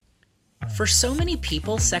For so many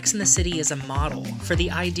people, Sex and the City is a model for the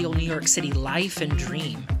ideal New York City life and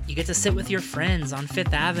dream. You get to sit with your friends on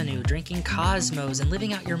Fifth Avenue, drinking Cosmos and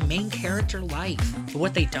living out your main character life. But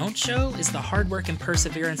what they don't show is the hard work and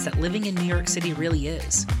perseverance that living in New York City really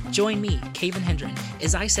is. Join me, Caven Hendren,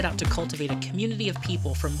 as I set out to cultivate a community of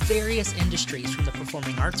people from various industries, from the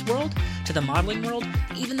performing arts world to the modeling world,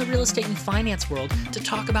 even the real estate and finance world, to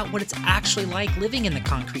talk about what it's actually like living in the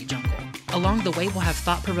concrete jungle. Along the way, we'll have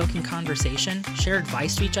thought-provoking conversation, share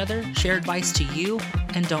advice to each other, share advice to you,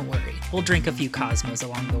 and don't worry, we'll drink a few Cosmos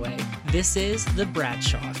along the way. This is The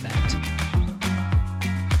Bradshaw Effect.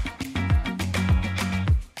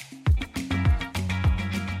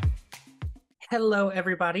 Hello,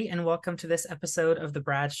 everybody, and welcome to this episode of The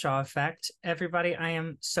Bradshaw Effect. Everybody, I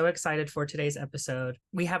am so excited for today's episode.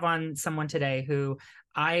 We have on someone today who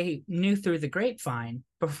I knew through the grapevine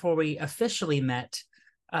before we officially met.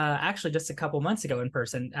 Actually just a couple months ago in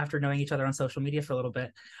person after knowing each other on social media for a little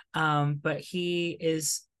bit. But he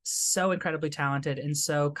is so incredibly talented and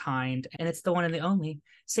so kind. And it's the one and the only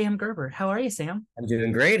Sam Gerber. How are you, Sam? I'm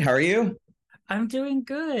doing great. How are you? I'm doing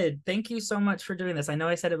good. Thank you so much for doing this. I know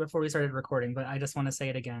I said it before we started recording, but I just want to say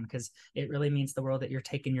it again because it really means the world that you're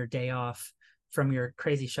taking your day off from your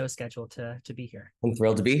crazy show schedule to be here. I'm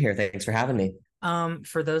thrilled to be here. Thanks for having me.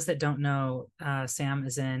 For those that don't know, Sam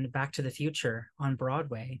is in Back to the Future on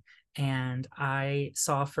Broadway, and I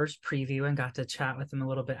saw a first preview and got to chat with him a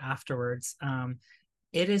little bit afterwards.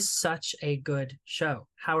 It is such a good show.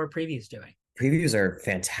 How are previews doing? Previews are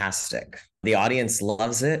fantastic. The audience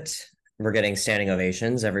loves it. We're getting standing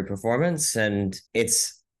ovations every performance, and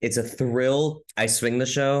it's a thrill. I swing the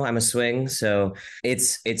show. I'm a swing, so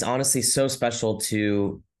it's honestly so special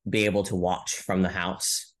to be able to watch from the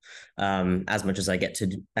house. As much as I get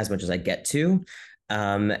to.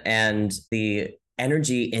 And the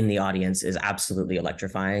energy in the audience is absolutely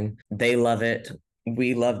electrifying. They love it.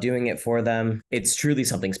 We love doing it for them. It's truly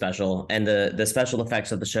something special. And the special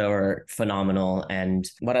effects of the show are phenomenal. And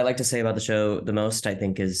what I like to say about the show the most, I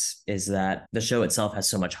think, is that the show itself has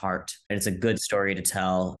so much heart. And it's a good story to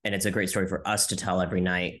tell. And it's a great story for us to tell every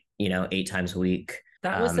night, 8 times a week.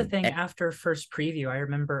 That was the thing after first preview. I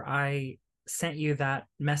remember I sent you that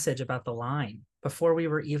message about the line before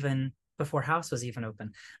House was even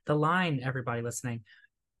open. The line, everybody listening,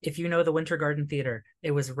 if you know the Winter Garden Theater,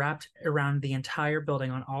 it was wrapped around the entire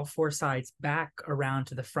building on all 4 sides, back around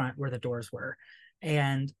to the front where the doors were,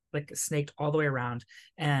 and like snaked all the way around.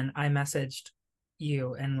 And I messaged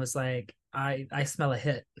you and was like, I smell a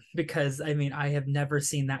hit, because I have never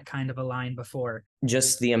seen that kind of a line before.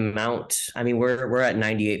 Just the amount. We're at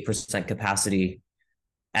 98% capacity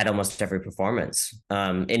at almost every performance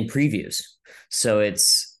in previews. So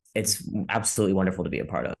it's absolutely wonderful to be a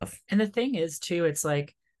part of. And the thing is too, it's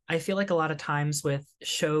like, I feel like a lot of times with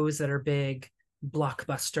shows that are big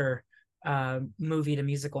blockbuster movie to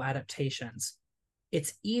musical adaptations,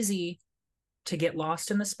 it's easy to get lost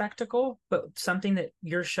in the spectacle. But something that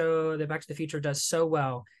your show, the Back to the Future, does so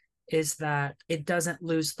well is that it doesn't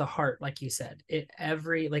lose the heart. Like you said,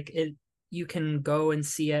 you can go and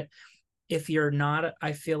see it. If you're not,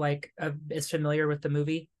 I feel like, as familiar with the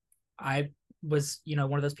movie, I was,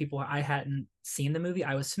 one of those people. I hadn't seen the movie.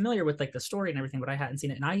 I was familiar with like the story and everything, but I hadn't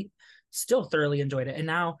seen it. And I still thoroughly enjoyed it. And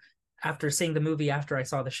now, after seeing the movie, after I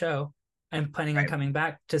saw the show, I'm planning on coming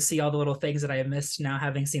back to see all the little things that I have missed now,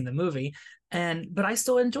 having seen the movie. But I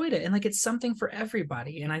still enjoyed it. And like, it's something for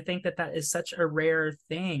everybody. And I think that is such a rare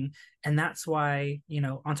thing. And that's why,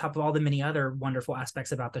 on top of all the many other wonderful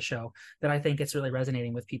aspects about the show, that I think it's really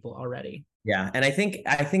resonating with people already. Yeah. And I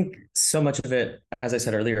think so much of it, as I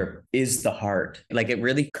said earlier, is the heart. Like, it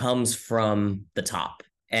really comes from the top,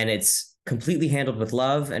 and it's completely handled with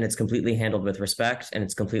love, and it's completely handled with respect, and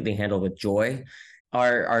it's completely handled with joy.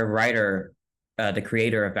 Our writer, the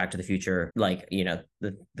creator of Back to the Future,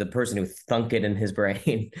 the person who thunk it in his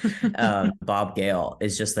brain, Bob Gale,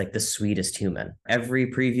 is just like the sweetest human. Every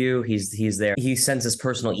preview, he's there. He sends us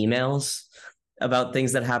personal emails about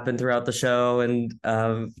things that happen throughout the show and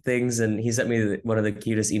things. And he sent me one of the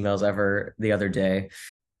cutest emails ever the other day.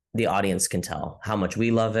 The audience can tell how much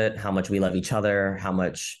we love it, how much we love each other, how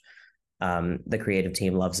much the creative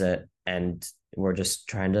team loves it. And we're just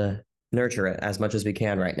trying to nurture it as much as we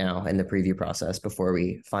can right now in the preview process before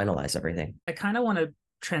we finalize everything. I kind of want to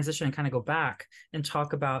transition and kind of go back and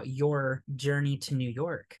talk about your journey to New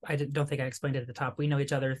York. I don't think I explained it at the top. We know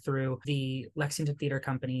each other through the Lexington Theater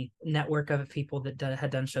Company network of people that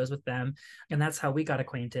had done shows with them, and that's how we got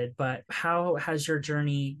acquainted. But how has your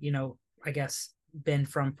journey, I guess, been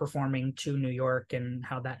from performing to New York, and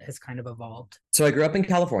how that has kind of evolved? So I grew up in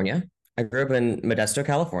California. I grew up in Modesto,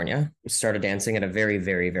 California. Started dancing at a very,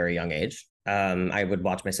 very, very young age. I would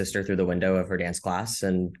watch my sister through the window of her dance class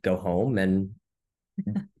and go home and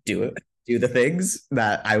do it, do the things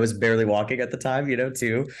that I was barely walking at the time.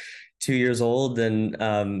 2 years old, and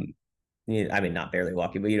I mean, not barely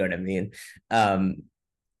walking, but you know what I mean. Um,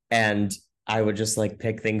 and I would just like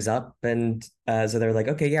pick things up, and so they were like,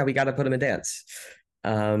 okay, yeah, we got to put them in dance.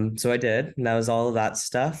 So I did, and that was all of that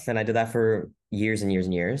stuff, and I did that for years and years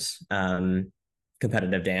and years.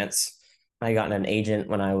 Competitive dance. I got an agent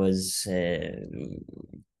when I was, I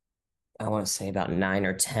want to say about 9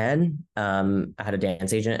 or 10. I had a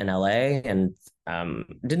dance agent in LA, and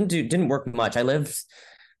didn't work much.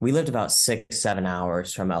 We lived about 6, 7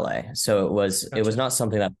 hours from LA, so it was Gotcha. not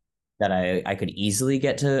something that I could easily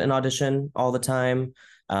get to an audition all the time.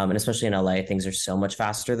 And especially in LA, things are so much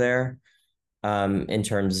faster there. In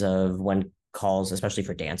terms of when calls, especially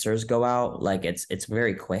for dancers, go out, like it's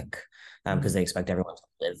very quick, because Mhm. they expect everyone to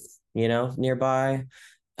live, nearby.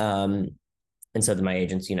 Um, and so then my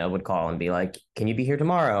agents, would call and be like, "Can you be here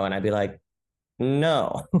tomorrow?" And I'd be like,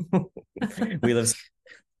 "No, we live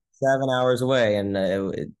 7 hours away." And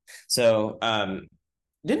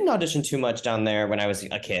didn't audition too much down there when I was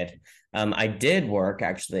a kid. I did work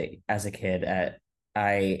actually as a kid at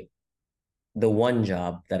I the one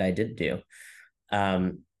job that I did do.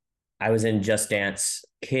 Um, I was in Just Dance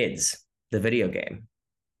Kids, the video game.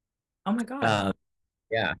 Oh my God. Um,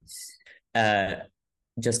 yeah, uh,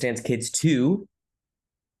 Just Dance Kids 2,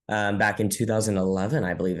 back in 2011,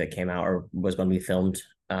 I believe it came out, or was when we filmed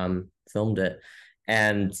it,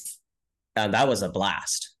 and that was a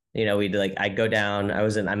blast. We'd like I'd go down.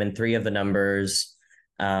 I'm in three of the numbers.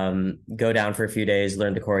 Go down for a few days,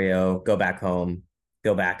 learn the choreo, go back home,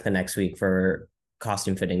 go back the next week for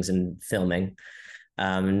costume fittings and filming.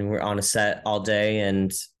 And we're on a set all day,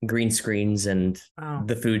 and green screens, and Wow.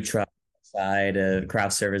 the food truck side,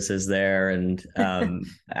 craft services there. And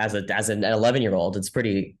as an 11-year-old, it's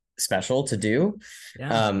pretty special to do,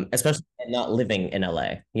 Yeah. especially not living in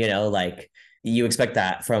LA. Like you expect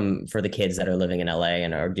that for the kids that are living in LA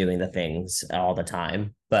and are doing the things all the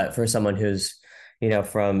time. But for someone who's,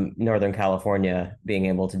 from Northern California, being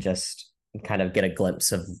able to just kind of get a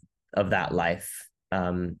glimpse of that life,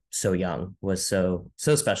 so young, was so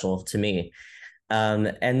special to me.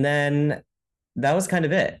 And then that was kind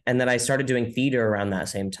of it. And then I started doing theater around that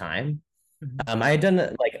same time. Mhm. I had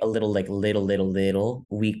done like a little, like little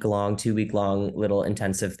week long, 2 week long little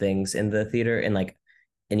intensive things in the theater in like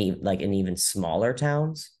in even smaller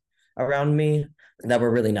towns around me, that were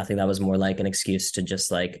really nothing. That was more like an excuse to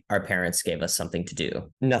just like our parents gave us something to do.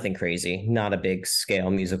 Nothing crazy, not a big scale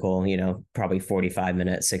musical, probably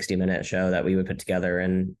 45-minute, 60-minute show that we would put together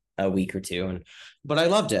in a week or two. But I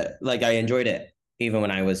loved it. Like I enjoyed it even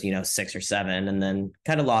when I was, 6 or 7, and then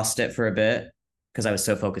kind of lost it for a bit because I was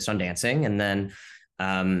so focused on dancing. And then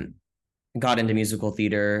um, got into musical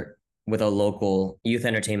theater with a local youth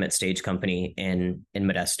entertainment stage company in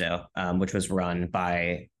Modesto, which was run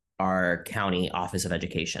by our county office of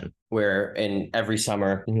education, where in every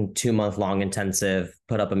summer, 2 month long intensive,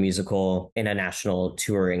 put up a musical in a national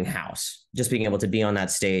touring house. Just being able to be on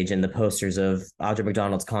that stage and the posters of Audra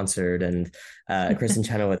McDonald's concert and Kristen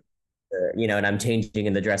Chenoweth, and I'm changing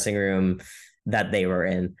in the dressing room that they were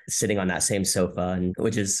in, sitting on that same sofa, and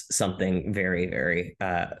which is something very, very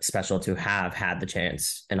special to have had the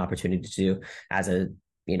chance and opportunity to do as a,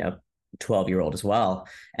 you know 12-year-old as well.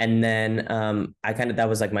 And then I kind of that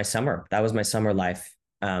was like my summer. That was my summer life,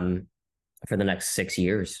 for the next 6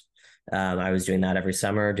 years. I was doing that every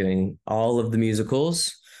summer, doing all of the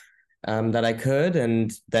musicals that I could,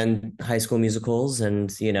 and then high school musicals,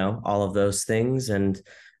 and all of those things. And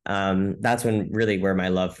that's when really where my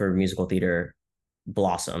love for musical theater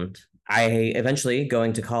blossomed. I eventually,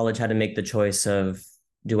 going to college, had to make the choice of,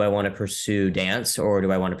 do I want to pursue dance or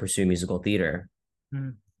do I want to pursue musical theater?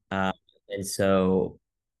 Mm. Uh, and so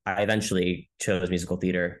I eventually chose musical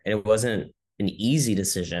theater. And it wasn't an easy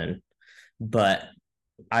decision, but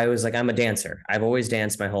I was like, I'm a dancer. I've always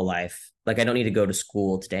danced my whole life. Like, I don't need to go to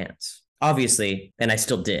school to dance. Obviously, and I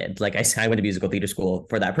still did. Like, I went to musical theater school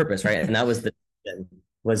for that purpose, right? And that was the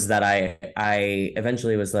was that I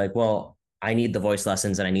eventually was like, well, I need the voice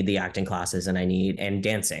lessons, and I need the acting classes, and I need and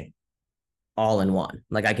dancing all in one.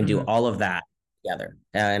 Like, I can do Mhm. all of that together.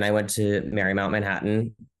 And I went to Marymount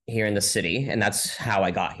Manhattan here in the city, and that's how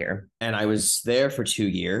I got here. And I was there for 2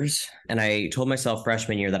 years, and I told myself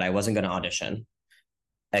freshman year that I wasn't going to audition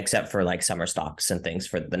except for like summer stocks and things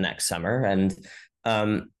for the next summer.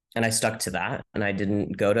 And I stuck to that, and I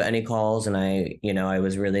didn't go to any calls, and I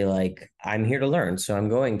was really like, I'm here to learn, so I'm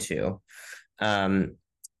going to. Um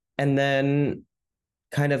and then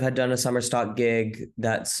kind of had done a summer stock gig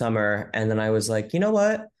that summer. And then I was like, you know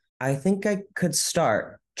what? I think I could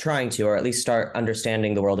start trying to, or at least start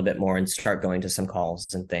understanding the world a bit more and start going to some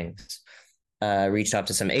calls and things. Reached out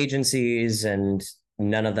to some agencies and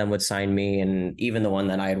none of them would sign me. And even the one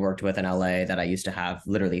that I had worked with in LA that I used to have,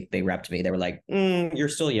 literally, they repped me. They were like, you're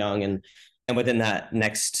still young. And within that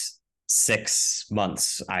next 6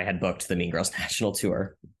 months, I had booked the Mean Girls national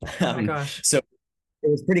tour. Oh my gosh. So it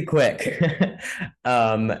was pretty quick.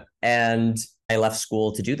 And I left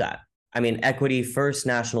school to do that. I mean, Equity first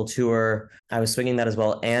national tour, I was swinging that as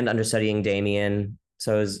well and understudying Damien.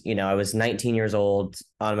 So I was 19 years old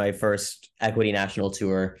on my first Equity national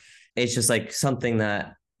tour. It's just like something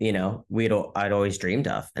that, I'd always dreamed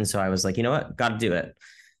of. And so I was like, you know what, got to do it.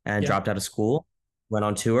 And Yeah. dropped out of school, went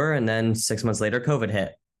on tour. And then 6 months later, COVID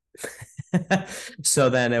hit. So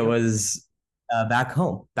then it Yep. was back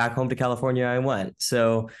home to California I went.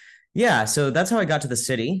 So yeah, so that's how I got to the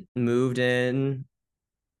city. Moved in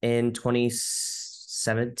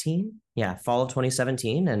 2017. Yeah, fall of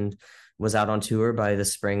 2017, and was out on tour by the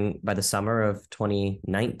summer of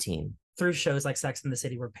 2019. Through shows like Sex and the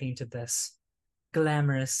City, we're painted this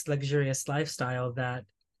glamorous, luxurious lifestyle that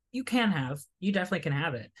you definitely can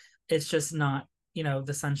have it. It's just not,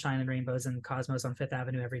 the sunshine and rainbows and cosmos on Fifth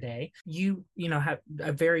Avenue every day. Have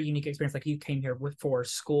a very unique experience. Like, you came here for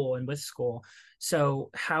school and with school. So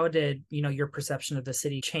how did, your perception of the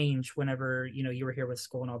city change whenever, you were here with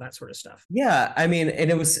school and all that sort of stuff? Yeah, I mean,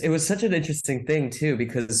 and it was such an interesting thing too,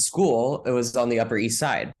 because school, it was on the Upper East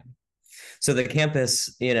Side. So the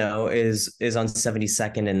campus, is on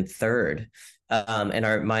 72nd and 3rd.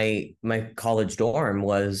 And my college dorm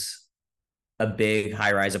was a big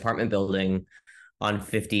high-rise apartment building on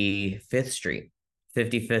 55th Street,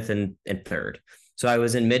 55th and 3rd. So I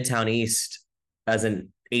was in Midtown East as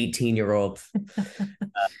an 18-year-old.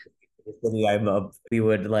 We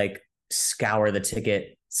would like scour the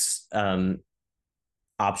ticket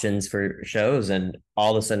options for shows, and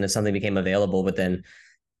all of a sudden, if something became available within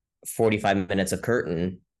 45 minutes of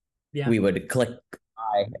curtain, Yeah. we would click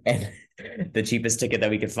buy and the cheapest ticket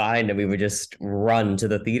that we could find, and we would just run to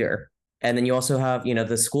the theater. And then you also have,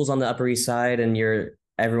 the schools on the Upper East Side, and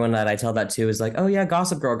everyone that I tell that to is like, oh yeah,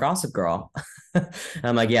 Gossip Girl, Gossip Girl. And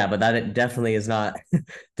I'm like, yeah, but that definitely is not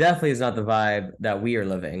definitely is not the vibe that we are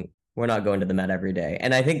living. We're not going to the Met every day.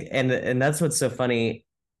 And I think and that's what's so funny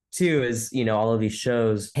too is, all of these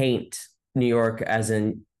shows paint New York as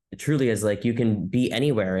in truly as like you can be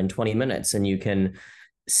anywhere in 20 minutes and you can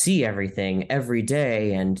see everything every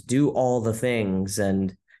day and do all the things,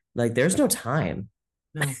 and like there's no time.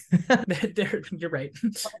 No. You're right.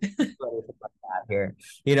 Here.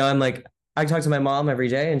 I'm like, I talk to my mom every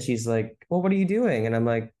day and she's like, well, what are you doing? And I'm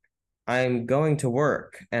like, I'm going to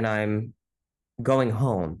work and I'm going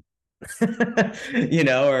home.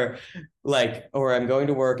 Or I'm going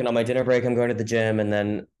to work and on my dinner break, I'm going to the gym. And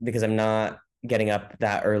then because I'm not getting up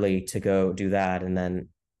that early to go do that. And then,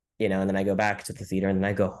 and then I go back to the theater and then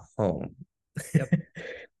I go home. Yep.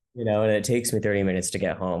 And it takes me 30 minutes to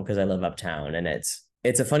get home because I live uptown, and it's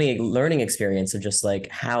a funny learning experience of just like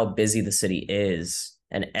how busy the city is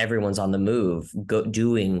and everyone's on the move,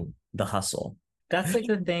 doing the hustle. That's like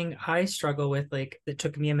the thing I struggle with. Like, it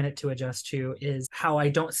took me a minute to adjust to is how I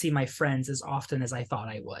don't see my friends as often as I thought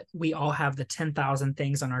I would. We all have the 10,000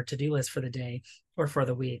 things on our to-do list for the day or for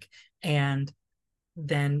the week. And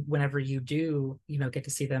then whenever you do, get to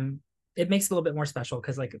see them, it makes it a little bit more special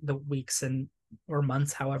because like the weeks or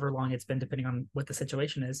months, however long it's been, depending on what the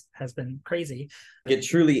situation is, has been crazy. It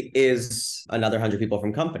truly is another 100 people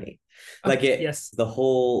from company. Yes. The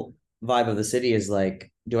whole vibe of the city is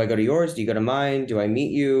like, do I go to yours? Do you go to mine? Do I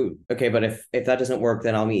meet you? Okay, but if that doesn't work,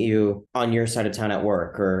 then I'll meet you on your side of town at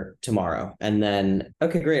work or tomorrow. And then,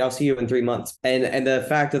 okay, great, I'll see you in 3 months. And the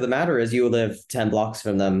fact of the matter is you live 10 blocks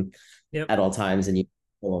from them. Yep. At all times, and you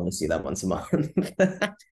only see that once a month.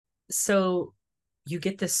 So you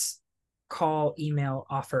get this call, email,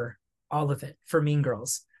 offer, all of it for Mean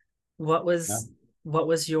Girls. What was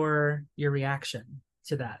your reaction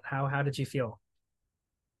to that? How did you feel?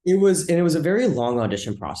 It was a very long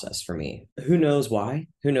audition process for me. Who knows why?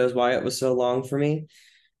 Who knows why it was so long for me?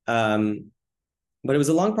 But it was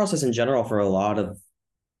a long process in general for a lot of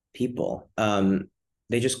people.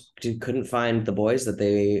 They just couldn't find the boys that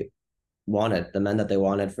they wanted, the men that they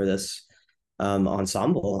wanted for this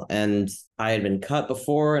ensemble. And I had been cut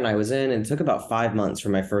before and I was in, and it took about 5 months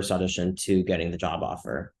from my first audition to getting the job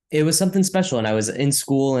offer. It was something special. And I was in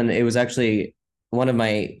school, and it was actually one of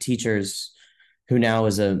my teachers, who now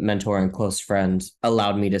is a mentor and close friend,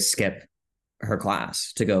 allowed me to skip her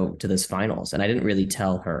class to go to this finals. And I didn't really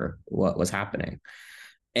tell her what was happening.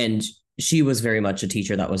 And she was very much a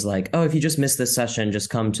teacher that was like, oh, if you just miss this session, just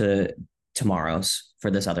come to tomorrow's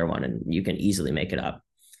for this other one and you can easily make it up.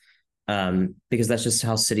 Because that's just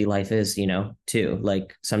how city life is, too.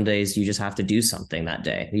 Like some days you just have to do something that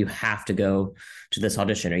day. You have to go to this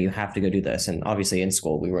audition or you have to go do this. And obviously in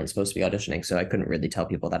school, we weren't supposed to be auditioning. So I couldn't really tell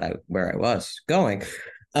people where I was going.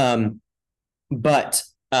 But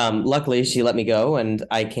luckily she let me go and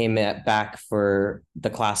I came back for the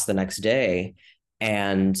class the next day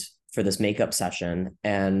and for this makeup session.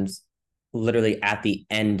 And literally at the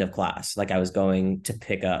end of class, like I was going to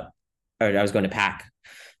pack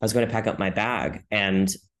up my bag and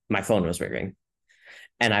my phone was ringing.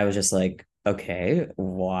 And I was just like, okay,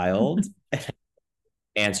 wild.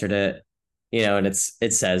 Answered it, and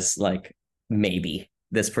it says like maybe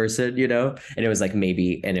this person, and it was like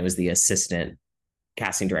maybe, and it was the assistant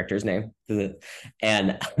casting director's name.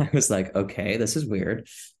 And I was like, okay, this is weird.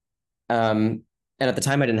 And at the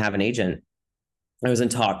time I didn't have an agent. I was in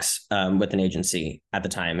talks with an agency at the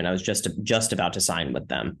time, and I was just about to sign with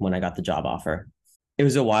them when I got the job offer. It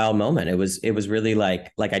was a wild moment. It was really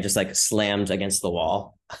like I just like slammed against the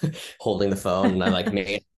wall, holding the phone, and I like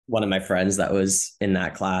made one of my friends that was in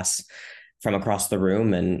that class from across the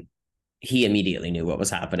room, and he immediately knew what was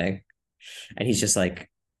happening, and he's just like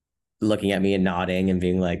looking at me and nodding and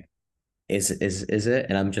being like, "Is it?"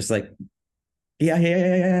 And I'm just like,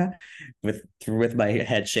 yeah, with my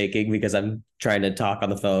head shaking because I'm trying to talk on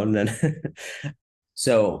the phone. And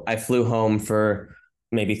so I flew home for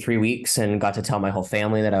maybe 3 weeks and got to tell my whole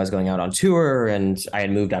family that I was going out on tour, and I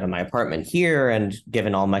had moved out of my apartment here and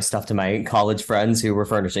given all my stuff to my college friends who were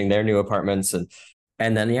furnishing their new apartments.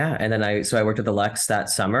 And then I worked at the Lex that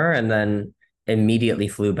summer and then immediately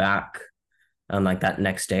flew back. Like that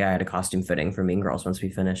next day I had a costume fitting for Mean Girls once we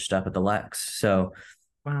finished up at the Lex. So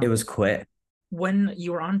Wow. it was quick. When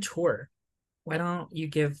you were on tour, why don't you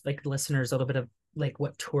give like listeners a little bit of like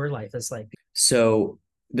what tour life is like? So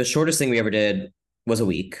the shortest thing we ever did was a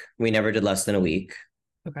week. We never did less than a week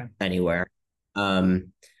Okay. anywhere.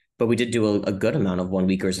 But we did do a good amount of 1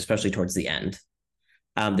 weekers, especially towards the end.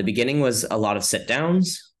 The beginning was a lot of sit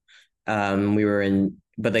downs. But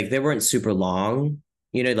like they weren't super long.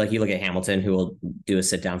 Like you look at Hamilton, who will do a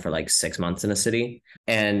sit down for like 6 months in a city.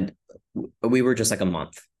 And we were just like a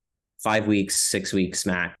month, 5 weeks, 6 weeks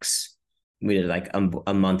max. We did like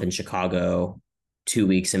a month in Chicago, 2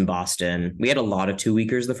 weeks in Boston. We had a lot of 2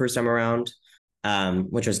 weekers the first time around,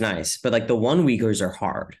 which was nice. But like the 1 weekers are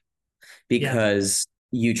hard because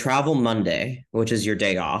you travel Monday, which is your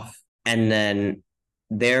day off, and then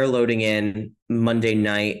they're loading in Monday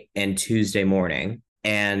night and Tuesday morning.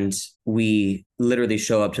 And we literally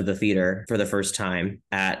show up to the theater for the first time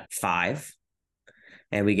at 5,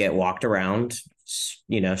 and we get walked around,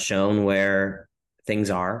 shown where things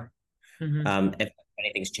are. If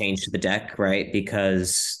anything's changed to the deck, right?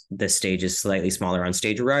 Because the stage is slightly smaller on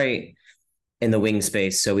stage right in the wing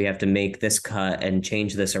space. So we have to make this cut and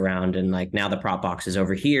change this around. And like now the prop box is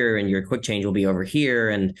over here and your quick change will be over here.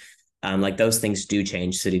 And like those things do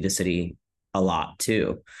change city to city a lot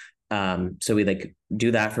too. So we like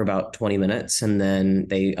do that for about 20 minutes and then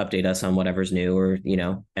they update us on whatever's new or,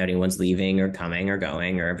 anyone's leaving or coming or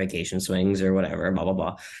going or vacation swings or whatever, blah, blah,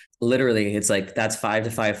 blah. Literally, it's like that's 5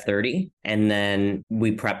 to 5:30. And then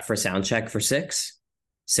we prep for sound check for 6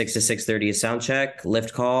 to 6:30 is sound check,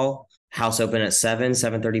 lift call, house open at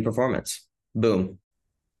 7:30 performance. Boom.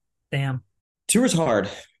 Damn. Tour is hard.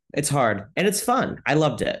 It's hard and it's fun. I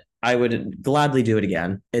loved it. I would gladly do it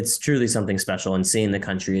again. It's truly something special, and seeing the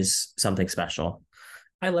country is something special.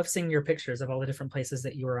 I love seeing your pictures of all the different places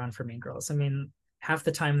that you were on for Mean Girls. I mean, half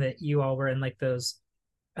the time that you all were in like those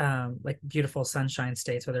like beautiful sunshine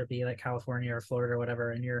states, whether it be like California or Florida or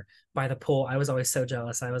whatever, and you're by the pool, I was always so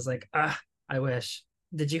jealous. I was like, I wish.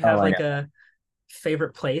 Did you have like a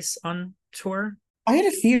favorite place on tour? I had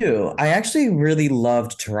a few. I actually really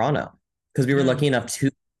loved Toronto because we were lucky enough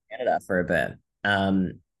to Canada for a bit.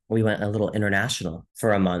 We went a little international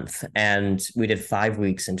for a month and we did 5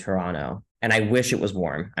 weeks in Toronto. And I wish it was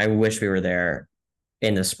warm. I wish we were there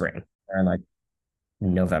in the spring or in like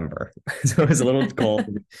November. So it was a little cold.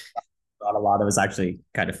 Not a lot. It was actually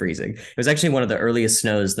kind of freezing. It was actually one of the earliest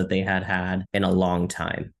snows that they had in a long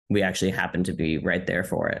time. We actually happened to be right there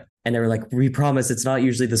for it. And they were like, we promise it's not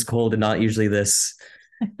usually this cold and not usually this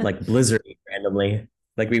like blizzard randomly.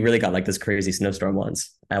 Like we really got like this crazy snowstorm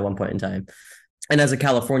once at one point in time. And as a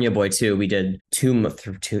California boy too, we did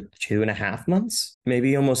 2.5 months,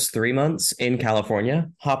 maybe almost 3 months in California,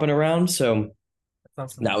 hopping around. So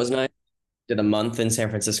That's awesome. that was nice. Did a month in San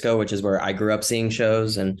Francisco, which is where I grew up seeing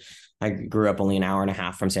shows, and I grew up only an hour and a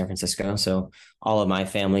half from San Francisco. So all of my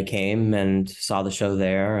family came and saw the show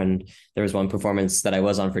there. And there was one performance that I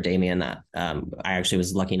was on for Damien that I actually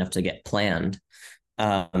was lucky enough to get planned.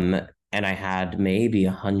 Um, and I had maybe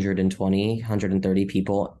 120, 130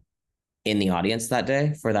 people in the audience that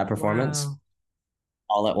day for that performance, Wow.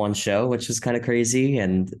 all at one show, which was kind of crazy.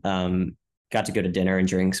 And got to go to dinner and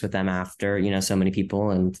drinks with them after, so many people.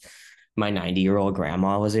 And my 90-year-old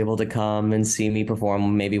grandma was able to come and see me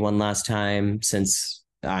perform maybe one last time since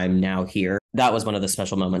I'm now here. That was one of the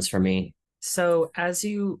special moments for me. So as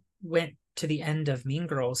you went to the end of Mean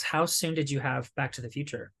Girls, how soon did you have Back to the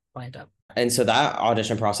Future lined up? And so that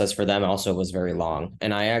audition process for them also was very long.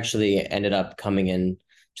 And I actually ended up coming in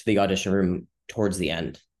to the audition room towards the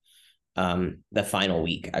end. The final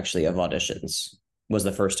week actually of auditions was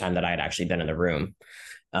the first time that I had actually been in the room.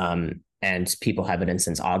 And people have been in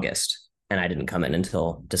since August, and I didn't come in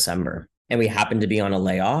until December. And we happened to be on a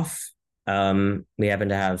layoff. We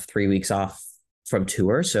happened to have 3 weeks off from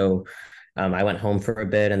tour. So I went home for a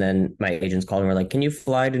bit, and then my agents called and were like, "Can you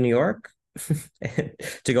fly to New York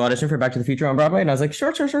to go audition for Back to the Future on Broadway?" And I was like,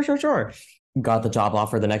 "Sure, sure, sure, sure, sure." Got the job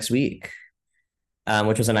offer the next week,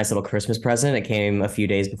 which was a nice little Christmas present. It came a few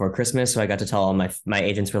days before Christmas, so I got to tell all my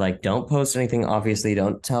agents were like, "Don't post anything. Obviously,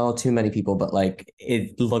 don't tell too many people, but like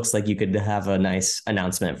it looks like you could have a nice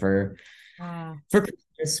announcement for Christmas."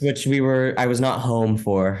 Which I was not home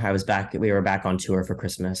for. I was back. We were back on tour for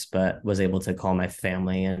Christmas, but was able to call my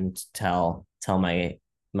family and tell my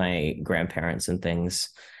grandparents and things,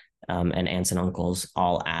 and aunts and uncles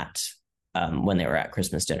all at when they were at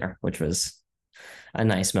Christmas dinner, which was a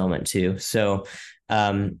nice moment too. So,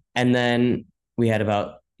 and then we had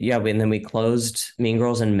and then we closed Mean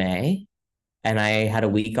Girls in May, and I had a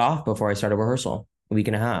week off before I started rehearsal, a week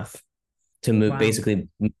and a half to move, Wow. basically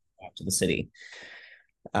move back to the city,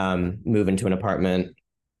 move into an apartment,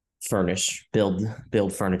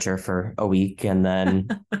 build furniture for a week, and then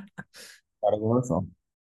start rehearsal.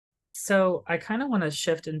 So I kind of want to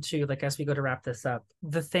shift into, like, as we go to wrap this up,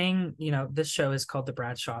 the thing, this show is called the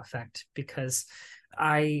Bradshaw Effect because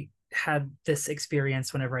I had this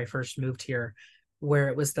experience whenever I first moved here where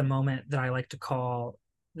it was the moment that I like to call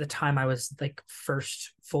the time I was like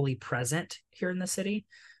first fully present here in the city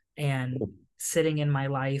and sitting in my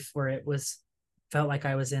life where felt like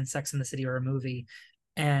I was in Sex and the City or a movie.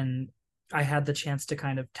 And I had the chance to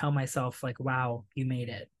kind of tell myself like, wow, you made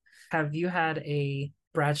it. Have you had a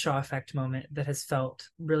Bradshaw effect moment that has felt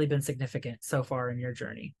really been significant so far in your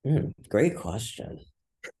journey? Great question.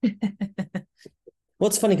 Well,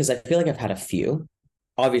 it's funny because I feel like I've had a few.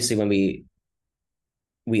 Obviously, when we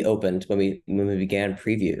began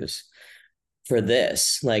previews for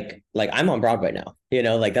this, like I'm on Broadway now,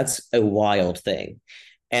 like that's a wild thing.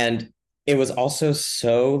 And it was also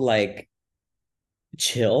so like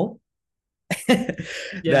chill Yeah.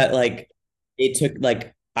 that like it took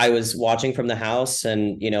like I was watching from the house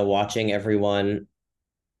and watching everyone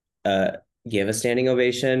uh give a standing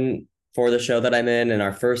ovation for the show that I'm in and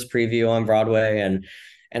our first preview on Broadway,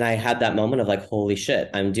 and I had that moment of like, holy shit,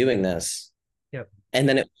 I'm doing this. Yep. And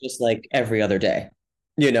then it was just like every other day,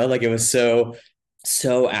 like it was so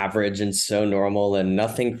average and so normal and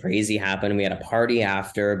nothing crazy happened. We had a party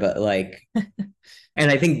after, but like,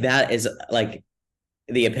 and I think that is like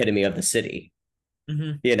the epitome of the city,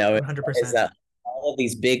 Mm-hmm. is 100%. that all of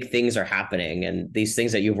these big things are happening and these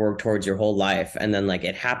things that you've worked towards your whole life. And then like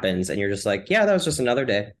it happens and you're just like, yeah, that was just another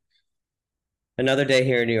day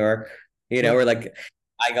here in New York, Yep. or like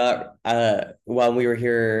I got while we were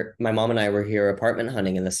here, my mom and I were here apartment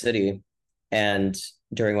hunting in the city. And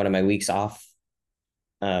during one of my weeks off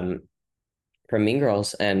um from Mean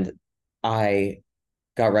Girls, and I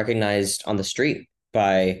got recognized on the street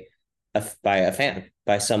by a fan,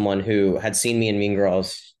 by someone who had seen me in Mean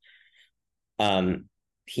Girls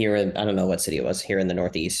here in, I don't know what city it was, here in the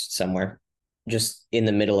Northeast somewhere, just in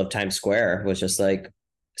the middle of Times Square, was just like,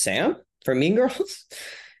 Sam from Mean Girls?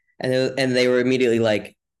 And they were immediately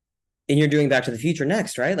like, and you're doing Back to the Future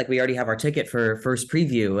next, right? Like we already have our ticket for first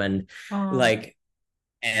preview, and Oh, like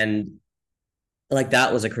and like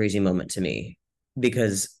that was a crazy moment to me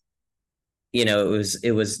because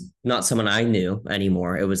it was not someone I knew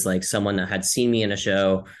anymore. It was like someone that had seen me in a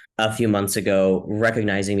show a few months ago,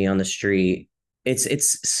 recognizing me on the street.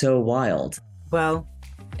 It's so wild. well,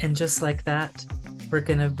 and just like that, we're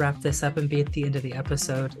going to wrap this up and be at the end of the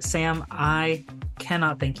episode. Sam, I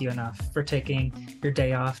cannot thank you enough for taking your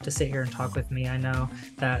day off to sit here and talk with me. I know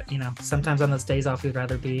that, sometimes on those days off, we'd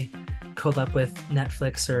rather be curled up with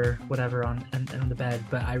Netflix or whatever on the bed,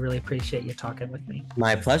 but I really appreciate you talking with me.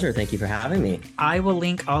 My pleasure. Thank you for having me. I will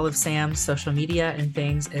link all of Sam's social media and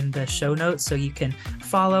things in the show notes so you can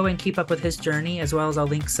follow and keep up with his journey, as well as I'll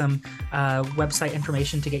link some website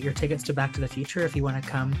information to get your tickets to Back to the Future if you want to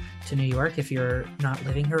come to New York. If you're not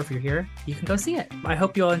living here, if you're here, you can go see it. I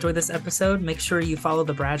hope you all enjoyed this episode. Make sure you follow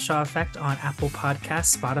The Bradshaw Effect on Apple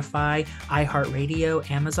Podcasts, Spotify, iHeartRadio,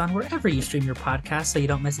 Amazon, wherever you stream your podcast so you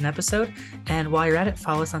don't miss an episode. And while you're at it,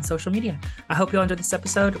 follow us on social media. I hope you all enjoyed this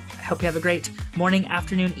episode. I hope you have a great morning,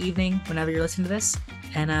 afternoon, evening, whenever you're listening to this.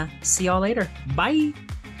 And see y'all later. Bye.